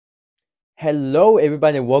Hello,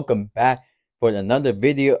 everybody, and welcome back for another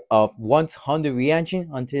video of 100 reaction.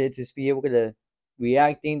 On today's video, we're gonna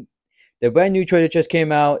reacting. The brand new trailer just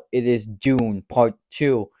came out. It is Dune Part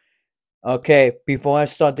 2. Okay, before I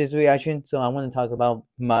start this reaction, so I want to talk about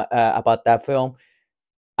about that film.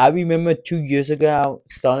 I remember 2 years ago,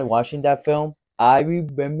 I started watching that film. I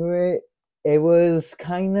remember it. It was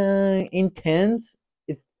kind of intense.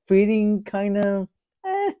 It's feeling kind of.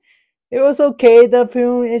 It was okay. That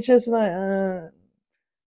film. It's just like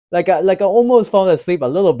I almost fall asleep a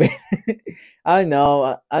little bit. I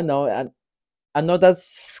know. I know. I know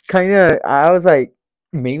that's kind of. I was like,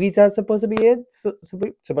 maybe that's supposed to be it.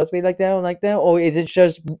 Supposed to be like that, or is it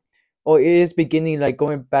just, or is beginning like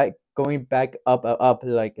going back up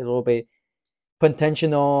like a little bit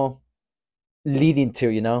potential leading to,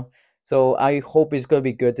 you know. So I hope it's gonna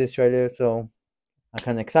be good, this trailer. So I'm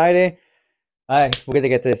kind of excited. All right, we're gonna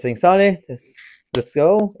get this thing started. Let's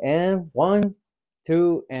go. And 1,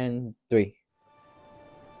 2, and 3.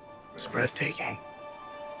 It's breathtaking.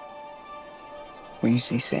 When you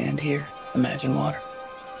see sand here, imagine water.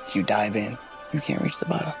 If you dive in, you can't reach the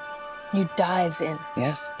bottom. You dive in.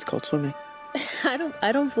 Yes, it's called swimming.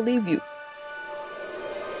 I don't believe you.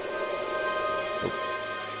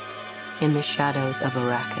 In the shadows of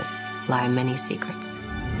Arrakis lie many secrets.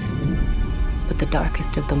 But the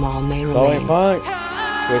darkest of them all may remain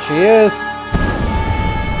Where she is.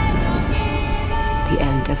 the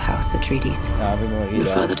end of House Atreides. Your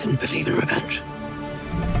father didn't believe in revenge.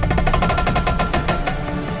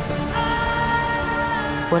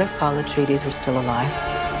 What if Paul Atreides were still alive?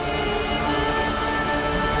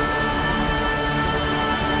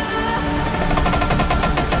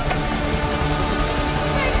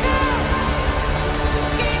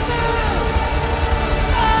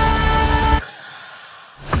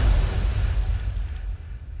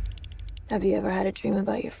 Have you ever had a dream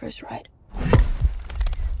about your first ride?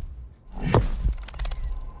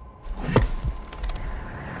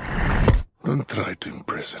 Don't try to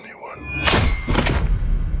impress anyone.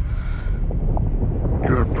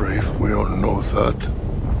 You're brave, we all know that.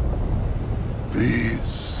 Be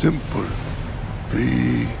simple.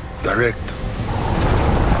 Be direct.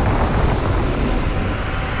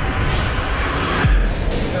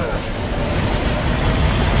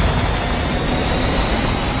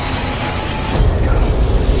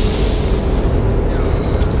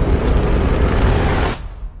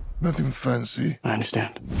 Nothing fancy. I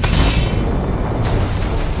understand.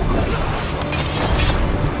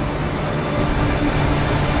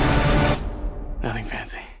 Nothing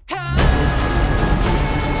fancy.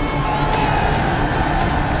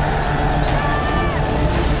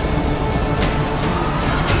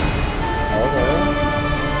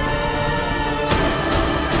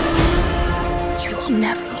 You will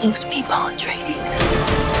never lose me, Paul Atreides.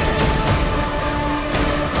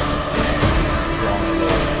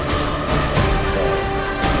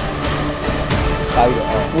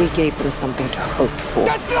 We gave them something to hope for.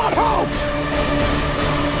 That's not hope!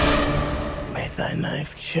 May thy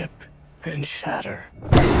knife chip and shatter.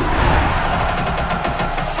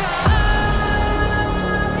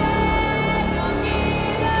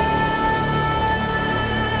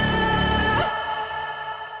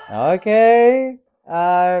 Okay.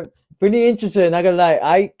 Pretty interesting. Not gonna lie.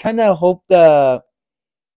 I kind of hope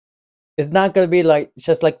it's not gonna be like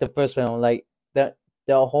just like the first film. Like the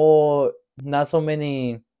whole, not so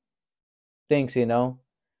many things, you know.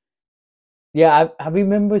 Yeah, I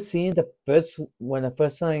remember seeing when the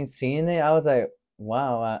first time seeing it, I was like,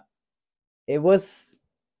 wow. It was,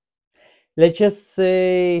 let's just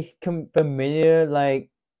say, familiar, like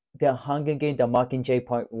the Hunger Game, the Mockingjay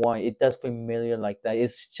Part 1. It does familiar like that.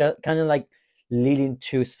 It's just kind of like leading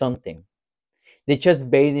to something. They just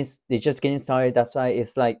getting started. That's why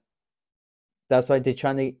it's like, that's why they're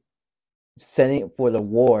trying to set it for the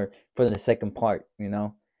war for the second part, you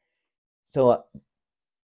know. So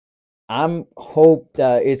I'm hope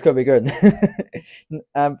that it's gonna be good.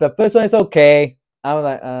 The first one is okay. I was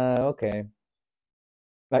like, okay.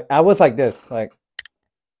 Like I was like this, like,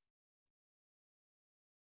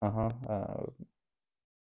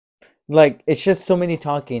 like it's just so many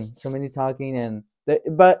talking, and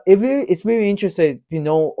but if you, it's very interested to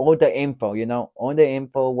know all the info, you know, all the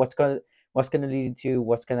info, what's gonna lead to,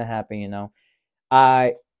 what's gonna happen, you know.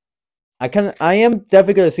 I I am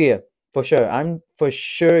definitely gonna see it for sure. I'm for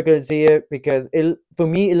sure gonna see it because it, for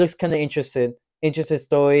me, it looks kind of interesting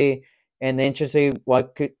story, and interesting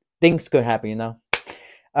what could things could happen, you know.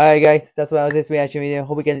 All right, guys, that's what this reaction video.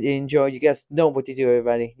 Hope you can enjoy. You guys know what to do,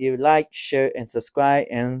 everybody. You like, share, and subscribe,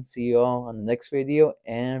 and see you all on the next video.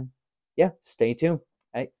 And yeah, stay tuned.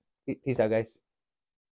 All right, peace out, guys.